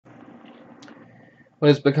what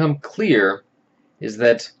has become clear is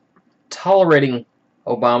that tolerating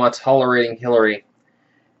Obama, tolerating Hillary,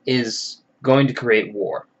 is going to create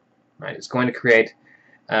war. Right? It's going to create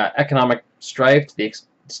economic strife to the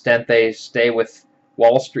extent they stay with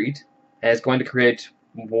Wall Street, and it's going to create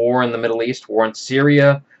war in the Middle East, war in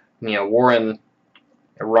Syria, war in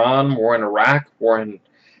Iran, war in Iraq, war in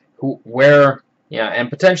and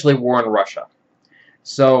potentially war in Russia.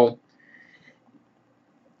 So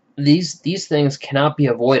these things cannot be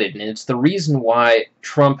avoided, and it's the reason why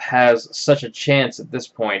Trump has such a chance at this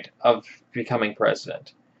point of becoming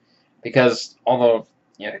president. Because although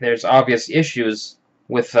there's obvious issues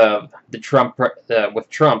with Trump,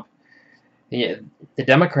 the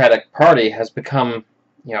Democratic Party has become,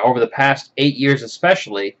 over the past 8 years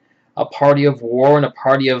especially, a party of war and a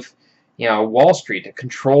party of, Wall Street, a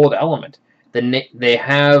controlled element. They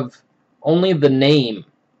have only the name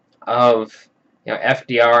of,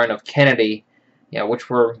 FDR and of Kennedy, which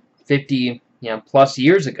were 50, plus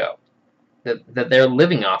years ago, that they're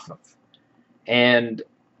living off of, and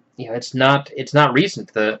it's not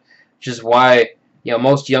recent. Which is why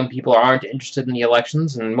most young people aren't interested in the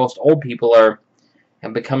elections, and most old people are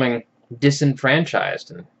becoming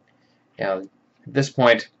disenfranchised, and at this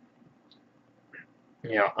point,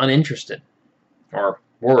 uninterested or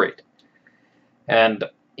worried. And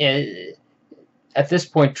at this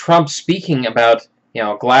point, Trump speaking about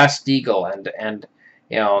Glass-Steagall and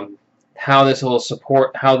how this will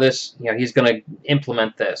support, how this he's going to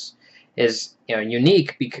implement this is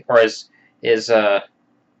unique, I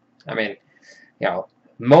mean,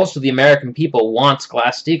 most of the American people wants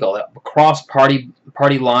Glass-Steagall across party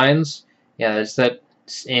lines. Is that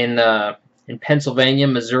in Pennsylvania,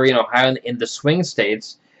 Missouri, and Ohio, in the swing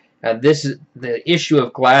states, the issue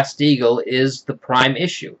of Glass-Steagall is the prime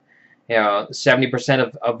issue.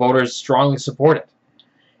 70% of voters strongly support it,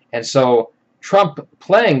 and so Trump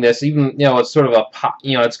playing this, even it's sort of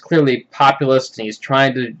it's clearly populist, and he's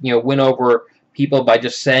trying to win over people by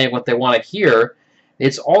just saying what they want to hear.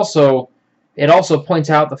 It also points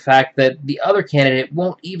out the fact that the other candidate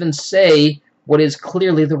won't even say what is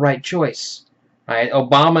clearly the right choice. Right?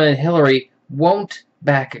 Obama and Hillary won't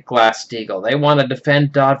back Glass-Steagall. They want to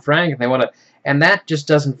defend Dodd-Frank, and that just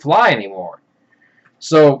doesn't fly anymore.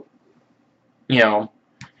 So,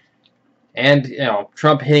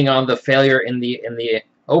 Trump hitting on the failure in the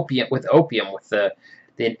opium with the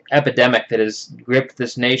epidemic that has gripped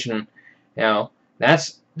this nation.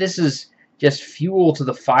 This is just fuel to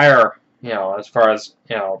the fire. As far as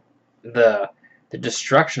the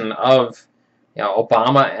destruction of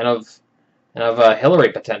Obama and of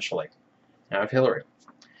Hillary potentially, of Hillary.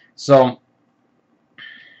 So,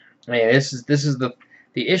 this is the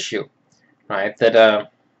issue, right? That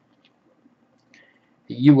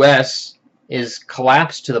the U.S. is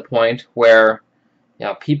collapsed to the point where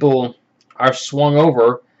people are swung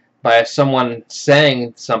over by someone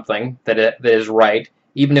saying something that is right,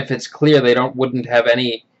 even if it's clear they wouldn't have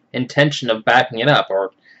any intention of backing it up.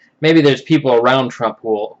 Or maybe there's people around Trump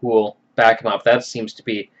who will back him up. That seems to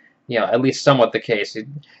be at least somewhat the case.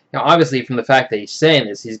 Obviously, from the fact that he's saying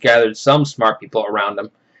this, he's gathered some smart people around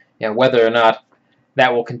him. Whether or not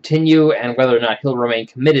that will continue, and whether or not he'll remain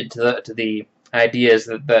committed to the ideas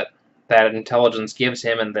that intelligence gives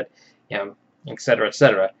him, and that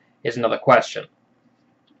etc., is another question.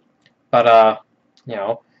 But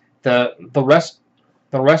the rest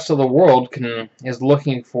of the world is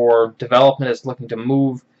looking for development, is looking to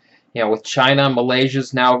move. With China,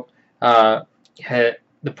 Malaysia's now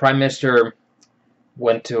the Prime Minister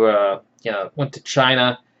went to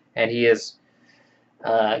China, and he has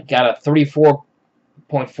got a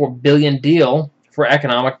 $34.4 billion deal for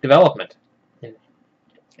economic development,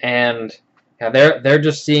 and they're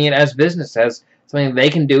just seeing it as business, as something they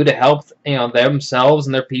can do to help themselves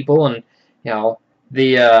and their people, and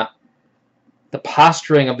the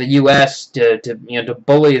posturing of the U.S. to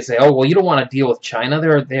bully and say, oh well, you don't want to deal with China,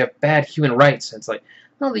 they have bad human rights. And it's like,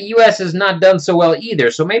 well, the U.S. has not done so well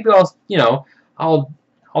either, so maybe I'll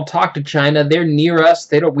talk to China. They're near us.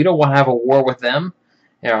 We don't want to have a war with them,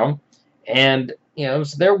 and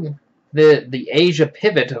so the Asia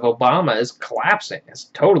pivot of Obama is collapsing.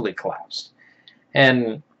 It's totally collapsed,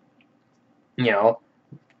 and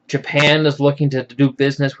Japan is looking to do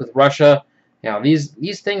business with Russia.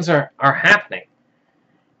 These things are happening.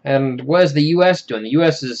 And what is the U.S. doing? The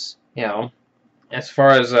U.S. is, as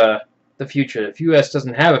far as the future, if the U.S.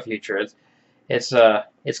 doesn't have a future,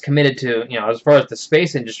 it's committed to, as far as the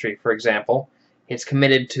space industry, for example, it's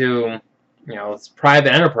committed to, it's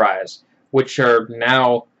private enterprise, which are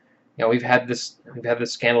now, we've had this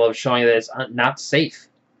scandal of showing that it's not safe.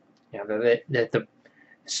 That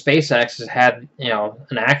SpaceX has had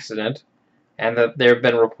an accident, and that there have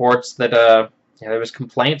been reports that there was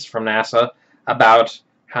complaints from NASA about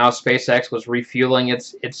how SpaceX was refueling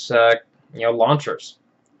its launchers,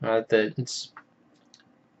 its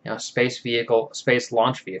space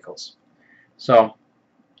launch vehicles. So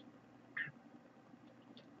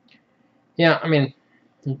yeah, I mean,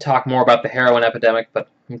 we can talk more about the heroin epidemic, but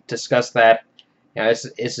we discuss that.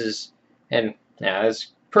 This is and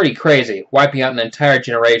it's pretty crazy, wiping out an entire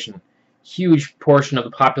generation, huge portion of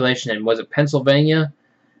the population. And was it Pennsylvania?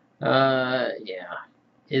 Yeah,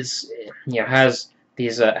 is has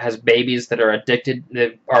babies that are addicted,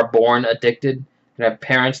 that are born addicted, and have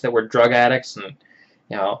parents that were drug addicts, and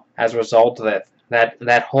as a result of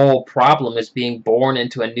that whole problem is being born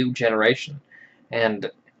into a new generation, and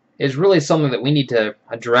is really something that we need to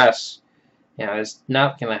address. It's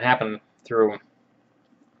not going to happen through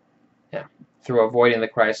through avoiding the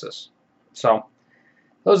crisis. So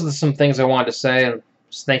those are some things I wanted to say and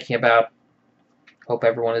was thinking about. Hope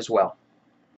everyone is well.